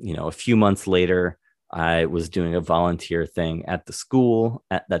 a few months later, I was doing a volunteer thing at the school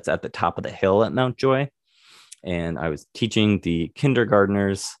that's at the top of the hill at Mountjoy. And I was teaching the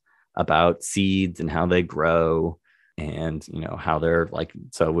kindergartners about seeds and how they grow and, how they're like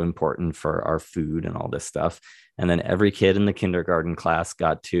so important for our food and all this stuff. And then every kid in the kindergarten class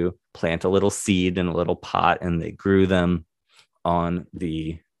got to plant a little seed in a little pot, and they grew them on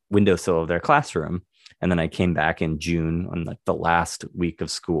the windowsill of their classroom. And then I came back in June on like the last week of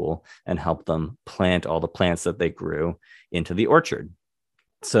school and helped them plant all the plants that they grew into the orchard.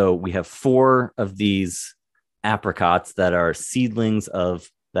 So we have 4 of these apricots that are seedlings of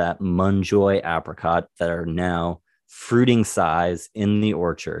that Munjoy apricot that are now fruiting size in the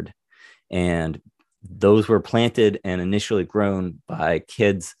orchard. And those were planted and initially grown by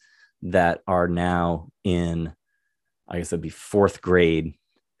kids that are now in, I guess it'd be 4th grade,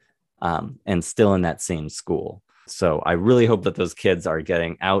 and still in that same school. So I really hope that those kids are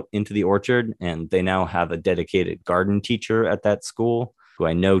getting out into the orchard, and they now have a dedicated garden teacher at that school who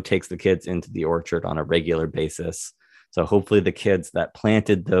I know takes the kids into the orchard on a regular basis. So hopefully the kids that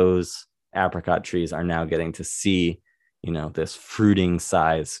planted those apricot trees are now getting to see, this fruiting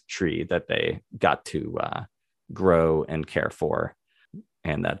size tree that they got to grow and care for.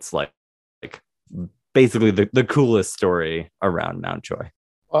 And that's like basically the coolest story around Mountjoy.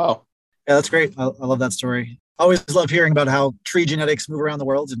 Wow. Yeah, that's great. I love that story. I always love hearing about how tree genetics move around the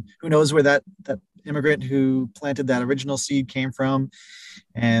world, and who knows where that immigrant who planted that original seed came from.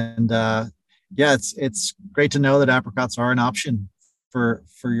 And it's great to know that apricots are an option for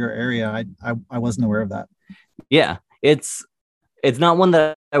your area. I wasn't aware of that. Yeah, it's not one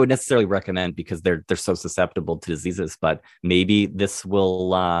that I would necessarily recommend because they're so susceptible to diseases, but maybe this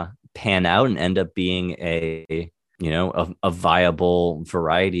will pan out and end up being a viable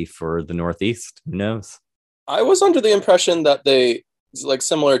variety for the Northeast. Who knows? I was under the impression that they, like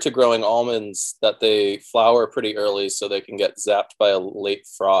similar to growing almonds, that they flower pretty early so they can get zapped by a late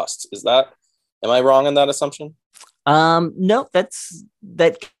frost. Am I wrong in that assumption? No,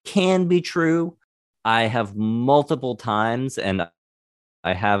 that can be true. I have multiple times, and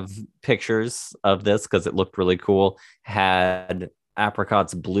I have pictures of this because it looked really cool, had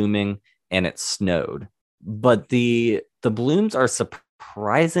apricots blooming and it snowed. But the blooms are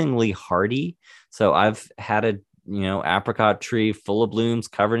surprisingly hardy. So I've had a apricot tree full of blooms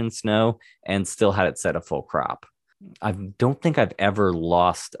covered in snow and still had it set a full crop. I don't think I've ever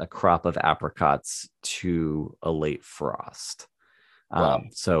lost a crop of apricots to a late frost. Wow.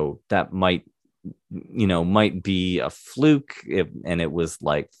 So that might be a fluke, and it was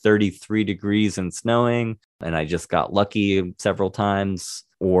like 33 degrees and snowing, and I just got lucky several times.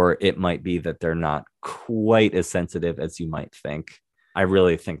 Or it might be that they're not quite as sensitive as you might think. I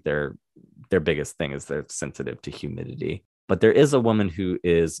really think their biggest thing is they're sensitive to humidity. But there is a woman who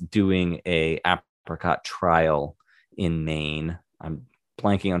is doing a apricot trial in Maine. I'm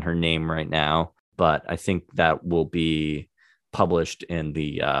blanking on her name right now, but I think that will be published in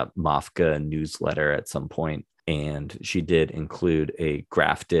the MAFCA newsletter at some point. And she did include a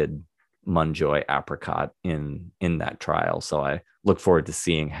grafted Munjoy apricot in that trial. So I look forward to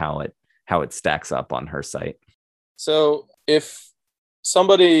seeing how it stacks up on her site. So if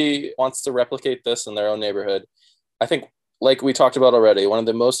somebody wants to replicate this in their own neighborhood, I think, like we talked about already, one of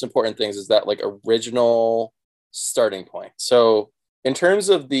the most important things is that like original starting point. So in terms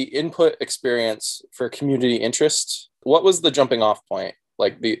of the input experience for community interest, what was the jumping off point?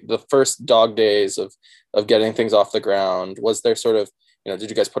 Like the first dog days of getting things off the ground? Was there sort of, did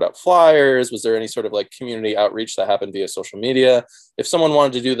you guys put out flyers? Was there any sort of like community outreach that happened via social media? If someone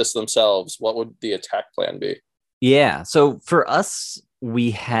wanted to do this themselves, what would the attack plan be? Yeah. So for us,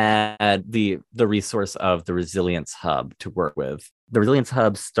 we had the resource of the Resilience Hub to work with. The Resilience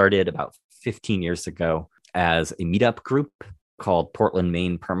Hub started about 15 years ago as a meetup group called Portland,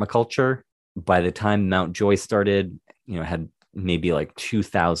 Maine Permaculture. By the time Mountjoy started, had maybe like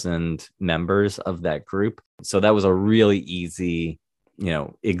 2,000 members of that group. So that was a really easy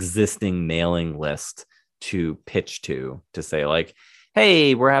existing mailing list to pitch to say like,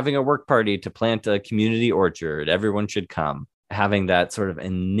 hey, we're having a work party to plant a community orchard. Everyone should come. Having that sort of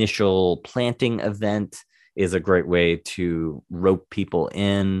initial planting event is a great way to rope people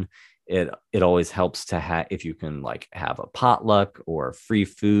in. It always helps to have, if you can like have a potluck or free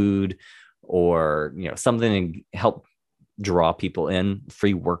food or something to help draw people in.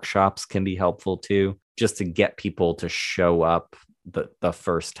 Free workshops can be helpful too, just to get people to show up the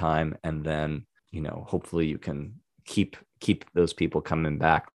first time, and then hopefully you can keep those people coming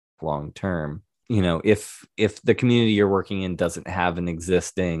back long term. If the community you're working in doesn't have an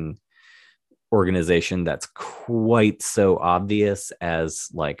existing organization that's quite so obvious as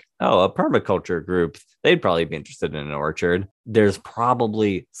like, oh, a permaculture group, they'd probably be interested in an orchard. There's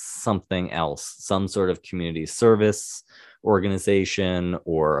probably something else, some sort of community service organization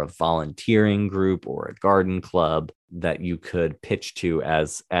or a volunteering group or a garden club that you could pitch to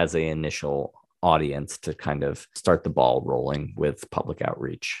as a initial audience to kind of start the ball rolling with public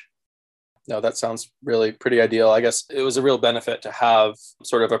outreach. No, that sounds really pretty ideal. I guess it was a real benefit to have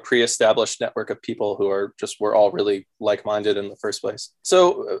sort of a pre-established network of people who we're all really like-minded in the first place.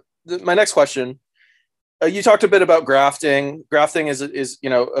 So my next question, you talked a bit about grafting. Grafting is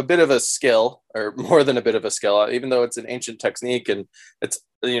a bit of a skill, or more than a bit of a skill, even though it's an ancient technique and it's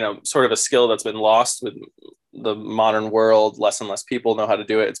sort of a skill that's been lost with the modern world. Less and less people know how to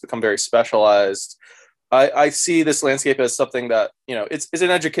do it. It's become very specialized. I see this landscape as something that, it's an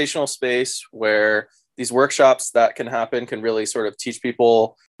educational space where these workshops that can happen can really sort of teach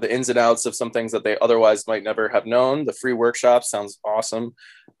people the ins and outs of some things that they otherwise might never have known. The free workshop sounds awesome.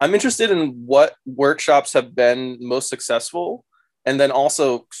 I'm interested in what workshops have been most successful, and then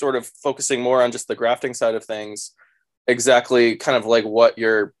also sort of focusing more on just the grafting side of things, exactly kind of like what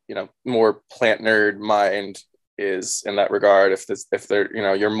your, more plant nerd mind is in that regard. If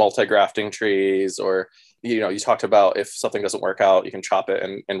they're you're multi-grafting trees, or you talked about if something doesn't work out, you can chop it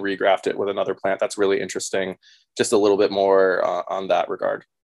and regraft it with another plant. That's really interesting. Just a little bit more on that regard.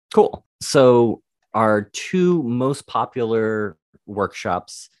 Cool. So our two most popular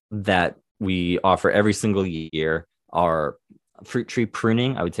workshops that we offer every single year are fruit tree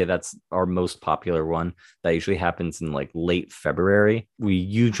pruning. I would say that's our most popular one. That usually happens in like late February. We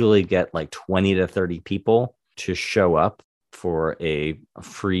usually get like 20 to 30 people to show up for a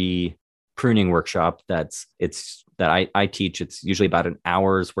free pruning workshop that I teach. It's usually about an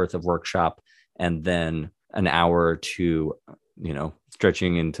hour's worth of workshop, and then an hour to,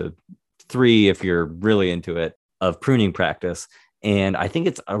 stretching into 3 if you're really into it, of pruning practice. And I think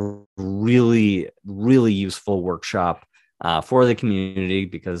it's a really, really useful workshop for the community,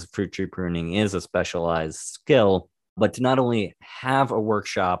 because fruit tree pruning is a specialized skill. But to not only have a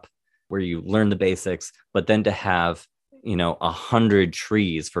workshop where you learn the basics, but then to have 100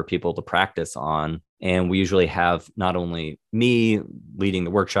 trees for people to practice on. And we usually have not only me leading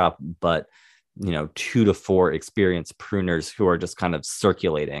the workshop, but 2 to 4 experienced pruners who are just kind of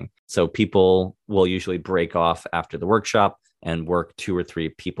circulating. So people will usually break off after the workshop and work 2 or 3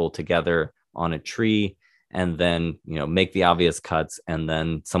 people together on a tree, and then make the obvious cuts, and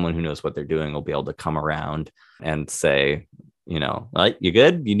then someone who knows what they're doing will be able to come around and say, you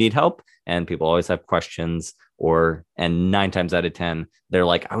good? You need help? And people always have questions, and 9 times out of 10, they're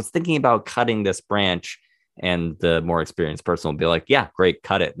like, I was thinking about cutting this branch. And the more experienced person will be like, yeah, great,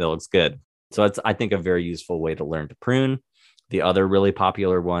 cut it. That looks good. So it's, I think, a very useful way to learn to prune. The other really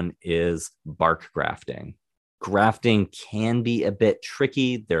popular one is bark grafting. Grafting can be a bit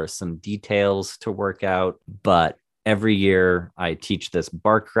tricky. There are some details to work out, but every year I teach this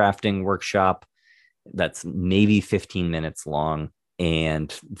bark grafting workshop that's maybe 15 minutes long.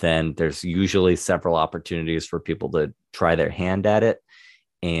 And then there's usually several opportunities for people to try their hand at it.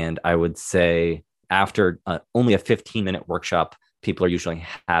 And I would say after only a 15-minute workshop, people are usually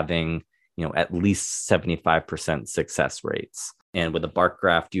having, at least 75% success rates. And with a bark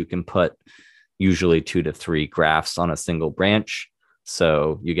graft, you can put usually 2 to 3 grafts on a single branch.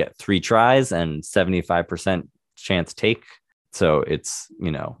 So you get 3 tries and 75% chance take. So it's,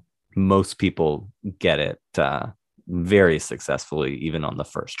 most people get it very successfully, even on the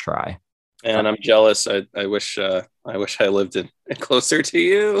first try. And I'm jealous. I wish I lived in closer to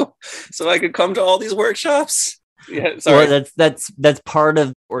you so I could come to all these workshops. Yeah, sorry. Well, that's part of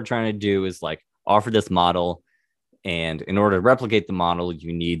what we're trying to do, is like offer this model. And in order to replicate the model,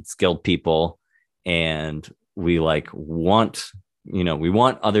 you need skilled people. And we want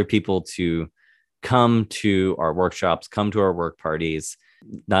other people to come to our workshops, come to our work parties,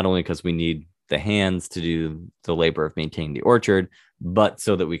 not only because we need the hands to do the labor of maintaining the orchard, but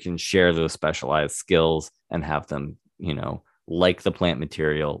so that we can share those specialized skills and have them, like the plant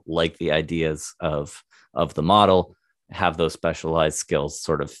material, like the ideas of the model, have those specialized skills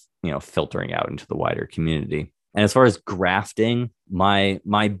sort of, filtering out into the wider community. And as far as grafting, my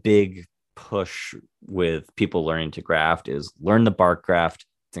big push with people learning to graft is learn the bark graft.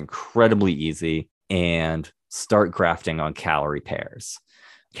 It's incredibly easy, and start grafting on calorie pears.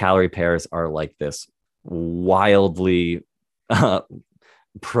 Calorie pears are like this wildly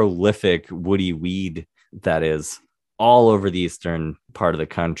prolific woody weed that is all over the eastern part of the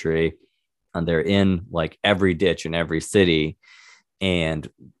country. And they're in like every ditch in every city. And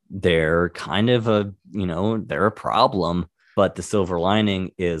they're kind of they're a problem. But the silver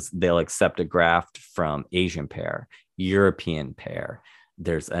lining is they'll accept a graft from Asian pear, European pear.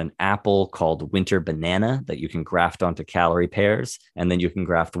 There's an apple called winter banana that you can graft onto calorie pears, and then you can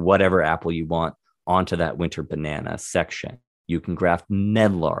graft whatever apple you want onto that winter banana section. You can graft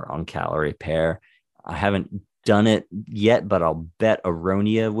medlar on calorie pear. I haven't done it yet, but I'll bet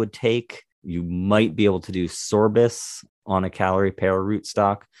aronia would take. You might be able to do sorbus on a calorie pear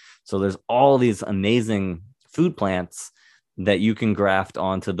rootstock. So there's all these amazing food plants that you can graft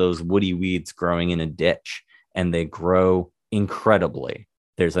onto those woody weeds growing in a ditch, and they grow incredibly.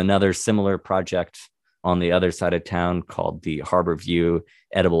 There's another similar project on the other side of town called the Harbor View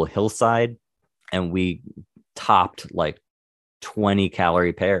Edible Hillside, and we topped like 20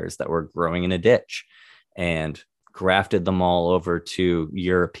 calorie pears that were growing in a ditch and grafted them all over to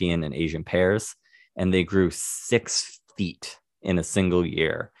European and Asian pears, and they grew 6 feet in a single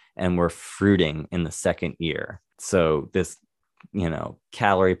year and were fruiting in the second year. So this,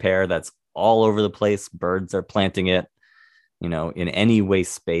 calorie pear that's all over the place, birds are planting it, in any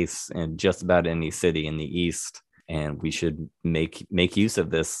waste space in just about any city in the East. And we should make use of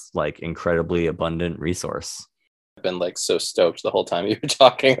this like incredibly abundant resource. I've been like so stoked the whole time you were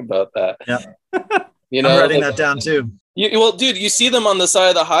talking about that. Yeah. I'm writing that down too. Well, dude, you see them on the side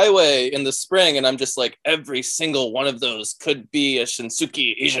of the highway in the spring, and I'm just like, every single one of those could be a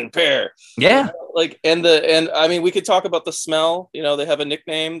Shinsuke Asian pear. Yeah. And I mean, we could talk about the smell. They have a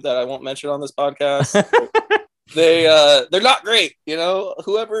nickname that I won't mention on this podcast. They're not great.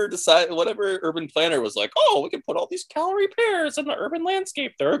 Whoever decided, whatever urban planner was like, oh, we can put all these calorie pears in the urban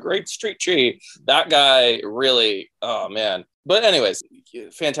landscape. They're a great street tree. That guy really, oh man. But anyways,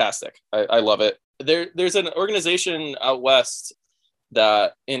 fantastic. I love it. There's an organization out west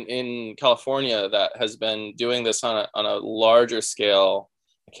that in California that has been doing this on a larger scale.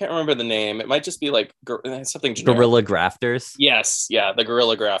 I can't remember the name. It might just be like something generic. Guerrilla grafters. Yes, yeah, the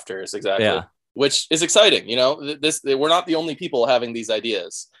guerrilla grafters, exactly. Yeah. Which is exciting. We're not the only people having these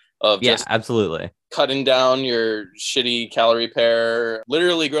ideas of just absolutely cutting down your shitty calorie pear.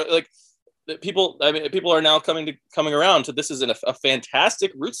 Literally, people. I mean, people are now coming around to this is a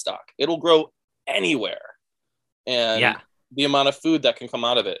fantastic rootstock. It'll grow anywhere, and the amount of food that can come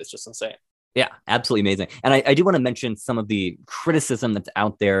out of it is just insane. Yeah, absolutely amazing. And I do want to mention some of the criticism that's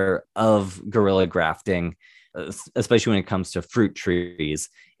out there of guerrilla grafting, especially when it comes to fruit trees.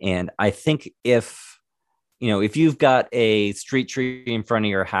 And I think if you've got a street tree in front of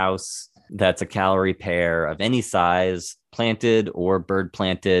your house that's a calorie pear of any size, planted or bird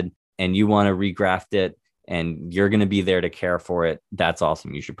planted, and you want to regraft it, and you're going to be there to care for it, that's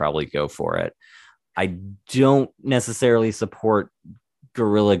awesome. You should probably go for it. I don't necessarily support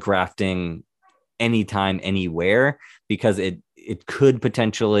guerrilla grafting anytime, anywhere, because it could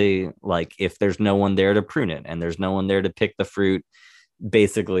potentially, like, if there's no one there to prune it and there's no one there to pick the fruit,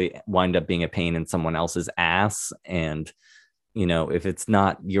 basically wind up being a pain in someone else's ass. And, if it's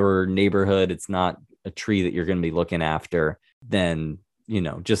not your neighborhood, it's not a tree that you're going to be looking after, then,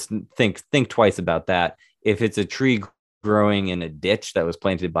 just think twice about that. If it's a tree growing in a ditch that was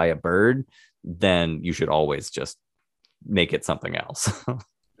planted by a bird, then you should always just make it something else.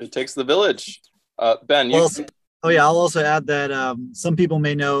 It takes the village. Ben, I'll also add that some people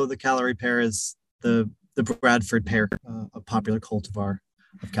may know the calorie pear is the Bradford pear, a popular cultivar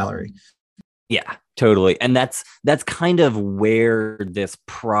of calorie. Yeah, totally. And that's kind of where this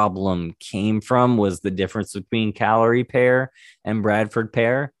problem came from, was the difference between calorie pear and Bradford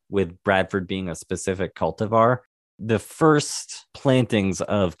pear, with Bradford being a specific cultivar. The first plantings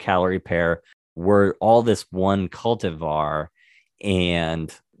of calorie pear were all this one cultivar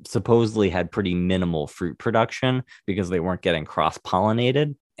and supposedly had pretty minimal fruit production because they weren't getting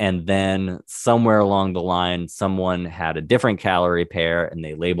cross-pollinated. And then somewhere along the line, someone had a different calorie pear and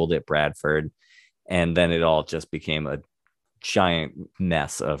they labeled it Bradford. And then it all just became a giant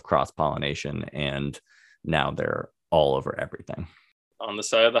mess of cross-pollination. And now they're all over everything. on the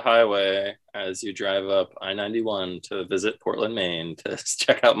side of the highway as you drive up I-91 to visit Portland, Maine, to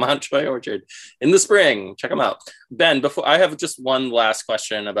check out Mount Joy Orchard in the spring. Check them out. Ben, before I have just one last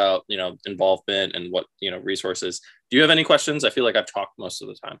question about, involvement and what, resources. Do you have any questions? I feel like I've talked most of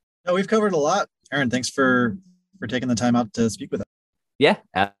the time. No, we've covered a lot. Aaron, thanks for taking the time out to speak with us. Yeah,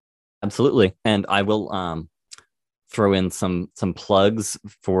 absolutely. And I will throw in some plugs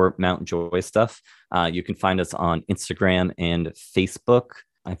for Mount Joy stuff. You can find us on Instagram and Facebook.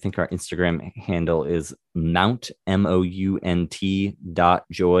 I think our Instagram handle is mount,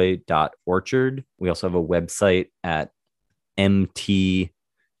 MOUNT.joy.orchard. We also have a website at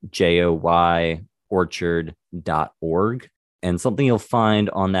mtjoyorchard.org. And something you'll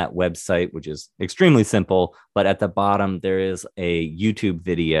find on that website, which is extremely simple, but at the bottom, there is a YouTube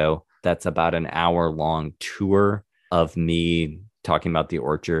video that's about an hour-long tour of me talking about the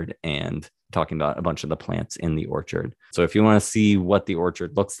orchard and talking about a bunch of the plants in the orchard. So if you want to see what the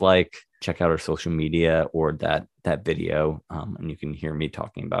orchard looks like, check out our social media or that video, and you can hear me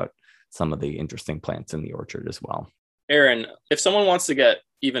talking about some of the interesting plants in the orchard as well. Aaron, if someone wants to get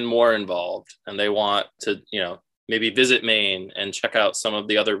even more involved and they want to, maybe visit Maine and check out some of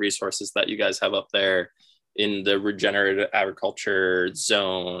the other resources that you guys have up there in the regenerative agriculture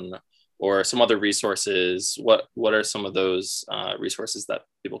zone or some other resources, what are some of those resources that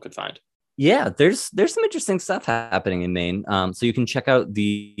people could find? Yeah, there's some interesting stuff happening in Maine. So you can check out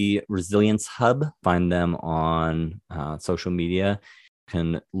the Resilience Hub, find them on social media. You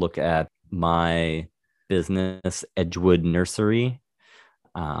can look at my business, Edgewood Nursery,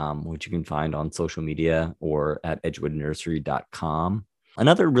 which you can find on social media or at edgewoodnursery.com.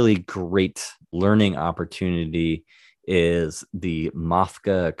 Another really great learning opportunity is the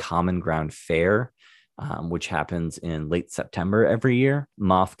MOFGA Common Ground Fair, which happens in late September every year.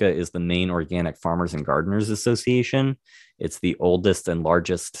 MOFGA is the Maine Organic Farmers and Gardeners Association. It's the oldest and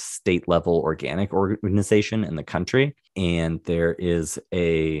largest state-level organic organization in the country. And there is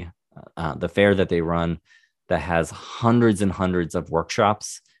the fair that they run that has hundreds and hundreds of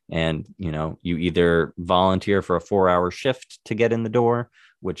workshops. And, you either volunteer for a 4-hour shift to get in the door,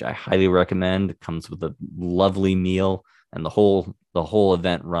 which I highly recommend. It comes with a lovely meal, and the whole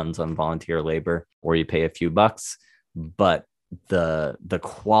event runs on volunteer labor, or you pay a few bucks. But the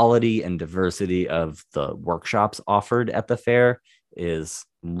quality and diversity of the workshops offered at the fair is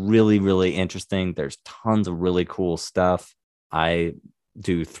really, really interesting. There's tons of really cool stuff. I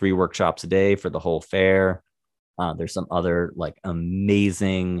do 3 workshops a day for the whole fair. There's some other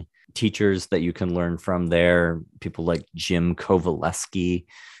amazing teachers that you can learn from there. People like Jim Kovaleski,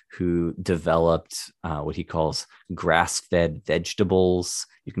 who developed what he calls grass-fed vegetables.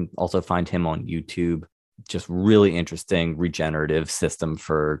 You can also find him on YouTube. Just really interesting regenerative system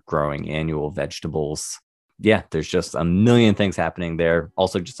for growing annual vegetables. Yeah, there's just a million things happening there.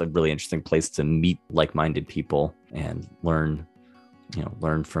 Also just a really interesting place to meet like-minded people and learn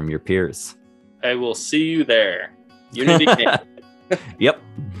from your peers. I will see you there. Unity Camp. Yep.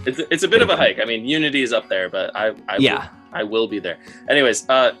 It's a bit of a hike. I mean, Unity is up there, but I will be there. Anyways,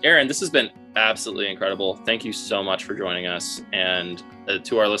 Aaron, this has been absolutely incredible. Thank you so much for joining us. And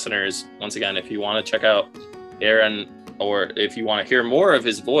to our listeners, once again, if you want to check out Aaron, or if you want to hear more of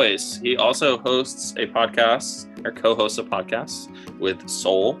his voice, he also hosts a podcast, or co-hosts a podcast with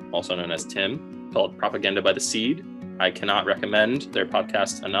Soul, also known as Tim, called Propaganda by the Seed. I cannot recommend their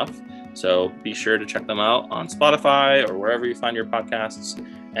podcast enough. So be sure to check them out on Spotify or wherever you find your podcasts.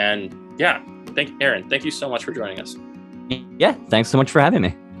 And yeah, Aaron, thank you so much for joining us. Yeah, thanks so much for having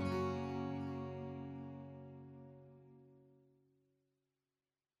me.